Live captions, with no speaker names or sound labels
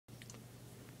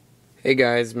Hey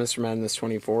guys, Mr.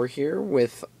 Madness24 here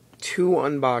with two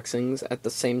unboxings at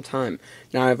the same time.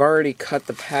 Now I've already cut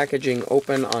the packaging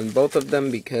open on both of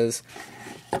them because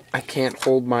I can't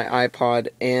hold my iPod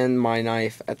and my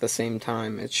knife at the same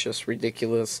time. It's just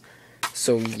ridiculous.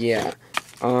 So yeah.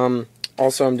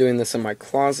 Also I'm doing this in my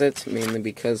closet, mainly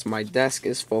because my desk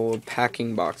is full of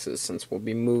packing boxes since we'll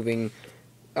be moving,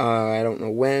 I don't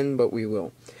know when, but we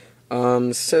will.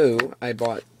 So I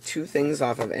bought two things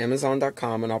off of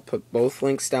Amazon.com, and I'll put both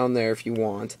links down there if you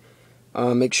want.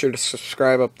 Make sure to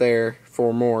subscribe up there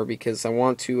for more, because I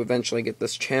want to eventually get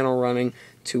this channel running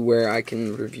to where I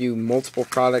can review multiple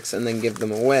products and then give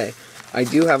them away. I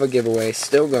do have a giveaway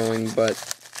still going,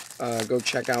 but go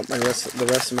check out the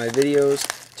rest of my videos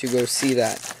to go see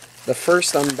that. The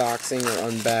first unboxing or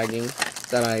unbagging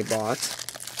that I bought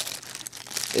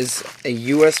is a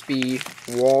USB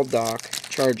wall dock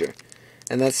charger,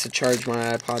 and that's to charge my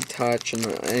iPod Touch and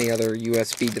any other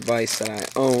USB device that I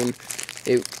own.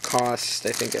 It cost,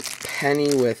 I think, a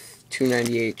penny with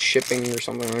 $2.98 shipping or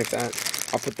something like that.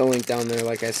 I'll put the link down there.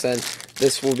 Like I said,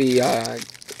 this will be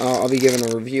I'll be giving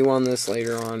a review on this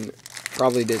later on,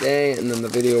 probably today, and then the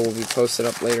video will be posted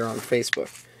up later on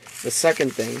Facebook. The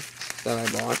second thing that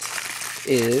I bought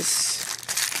is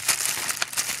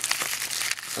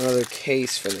another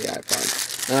case for the iPod.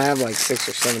 And I have like 6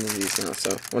 or 7 of these now,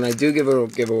 so when I do give a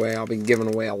giveaway, I'll be giving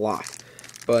away a lot.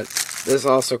 But this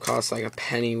also costs like a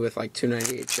penny with like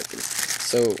 $2.98 shipping.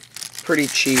 So pretty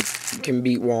cheap. You can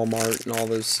beat Walmart and all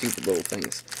those stupid little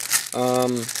things.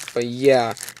 But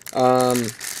yeah,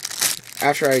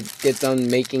 after I get done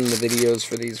making the videos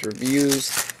for these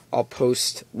reviews, I'll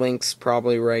post links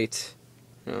probably right,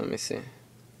 let me see,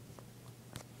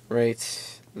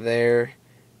 right there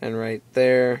and right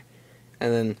there,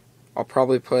 and then I'll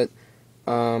probably put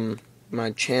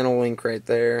my channel link right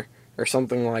there or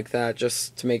something like that,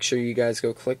 just to make sure you guys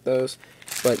go click those.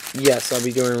 But yes, I'll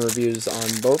be doing reviews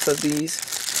on both of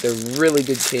these. They're really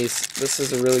good case. This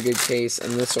is a really good case,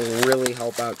 and this will really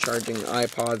help out charging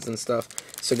iPods and stuff.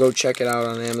 So go check it out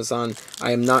on Amazon.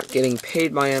 I am not getting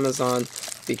paid by Amazon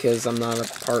because I'm not a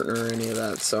partner or any of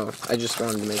that, so I just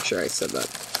wanted to make sure I said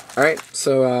that. Alright,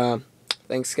 so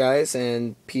thanks guys,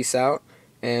 and peace out,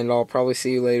 and I'll probably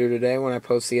see you later today when I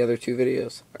post the other two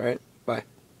videos. Alright, bye.